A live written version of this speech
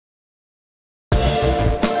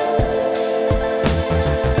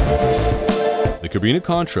Cabrinha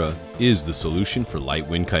Contra is the solution for light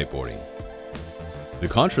wind kiteboarding. The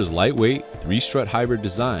Contra's lightweight, 3-strut hybrid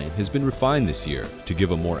design has been refined this year to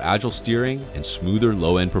give a more agile steering and smoother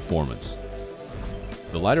low-end performance.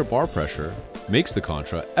 The lighter bar pressure makes the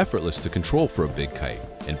Contra effortless to control for a big kite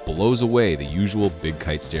and blows away the usual big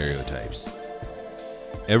kite stereotypes.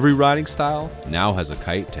 Every riding style now has a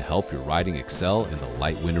kite to help your riding excel in the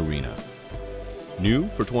light wind arena. New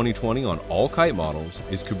for 2020 on all kite models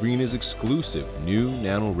is Cabrinha's exclusive new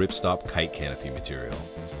nano ripstop kite canopy material.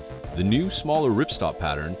 The new smaller ripstop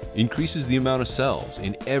pattern increases the amount of cells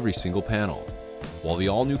in every single panel, while the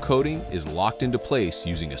all-new coating is locked into place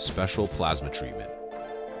using a special plasma treatment.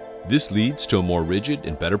 This leads to a more rigid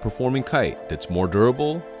and better performing kite that's more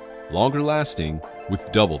durable, longer lasting,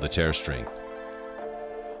 with double the tear strength.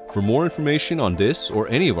 For more information on this or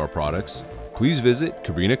any of our products, please visit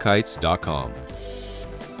cabrinhakites.com.